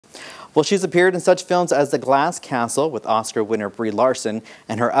Well, she's appeared in such films as The Glass Castle with Oscar winner Brie Larson,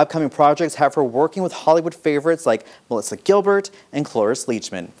 and her upcoming projects have her working with Hollywood favorites like Melissa Gilbert and Cloris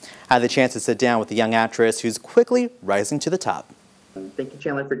Leachman. I had the chance to sit down with the young actress who's quickly rising to the top. Thank you,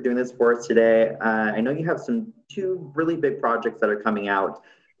 Chandler, for doing this for us today. I know you have two really big projects that are coming out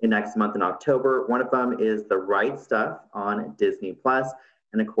in next month in October. One of them is The Right Stuff on Disney+,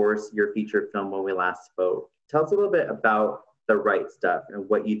 and of course, your feature film, When We Last Spoke. Tell us a little bit about The Right Stuff and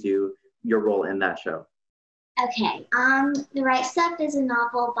what you do, your role in that show. Okay, The Right Stuff is a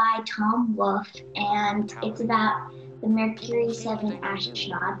novel by Tom Wolfe, and it's about the Mercury 7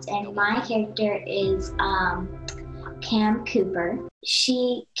 astronauts, and my character is Cam Cooper.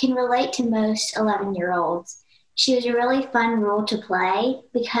 She can relate to most 11-year-olds. She was a really fun role to play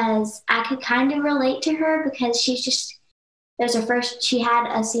because I could kind of relate to her because she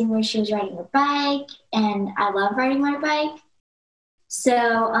had a scene where she was riding her bike, and I love riding my bike.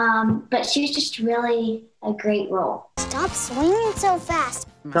 So, but she was just really a great role. Stop swinging so fast.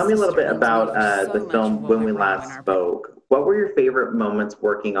 Tell me a little bit about the film When We Last Spoke. What were your favorite moments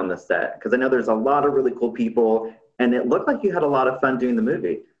working on the set? Because I know there's a lot of really cool people, and it looked like you had a lot of fun doing the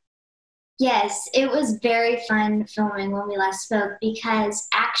movie. Yes, it was very fun filming When We Last Spoke because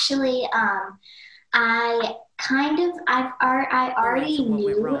actually I already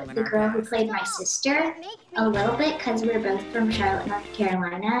knew the girl who played my sister a little bit because we were both from Charlotte, North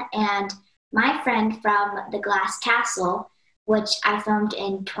Carolina, and my friend from The Glass Castle, which I filmed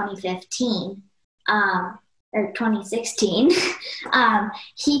in 2015, or 2016,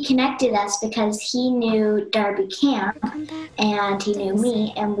 he connected us because he knew Darby Camp and he knew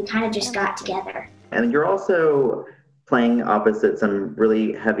me, and we kind of just got together. And you're also playing opposite some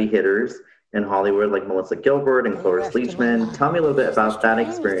really heavy hitters in Hollywood, like Melissa Gilbert and Cloris Leachman. Tell me a little bit about that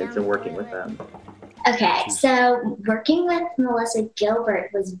experience and working with them. Okay, so working with Melissa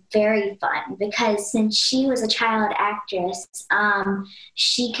Gilbert was very fun because since she was a child actress,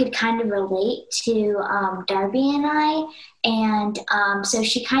 she could kind of relate to Darby and I, and so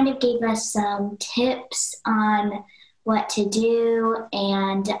she kind of gave us some tips on what to do,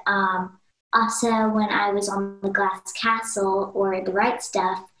 and also when I was on The Glass Castle or The Right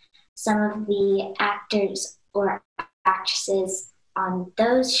Stuff, some of the actors or actresses on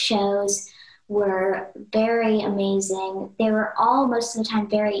those shows were very amazing. They were all, most of the time,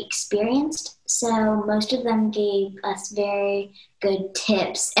 very experienced, so most of them gave us very good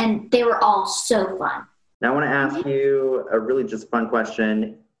tips, and they were all so fun. Now I want to ask you a really just fun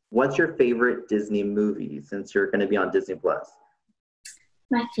question. What's your favorite Disney movie since you're going to be on Disney+?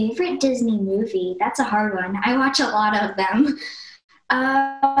 My favorite Disney movie? That's a hard one. I watch a lot of them.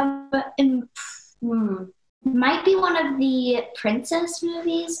 Might be one of the princess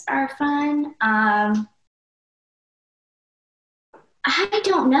movies are fun. I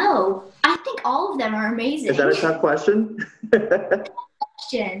don't know. I think all of them are amazing. Is that a tough question?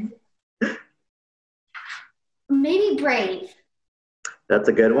 Maybe Brave. That's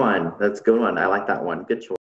a good one. I like that one. Good choice.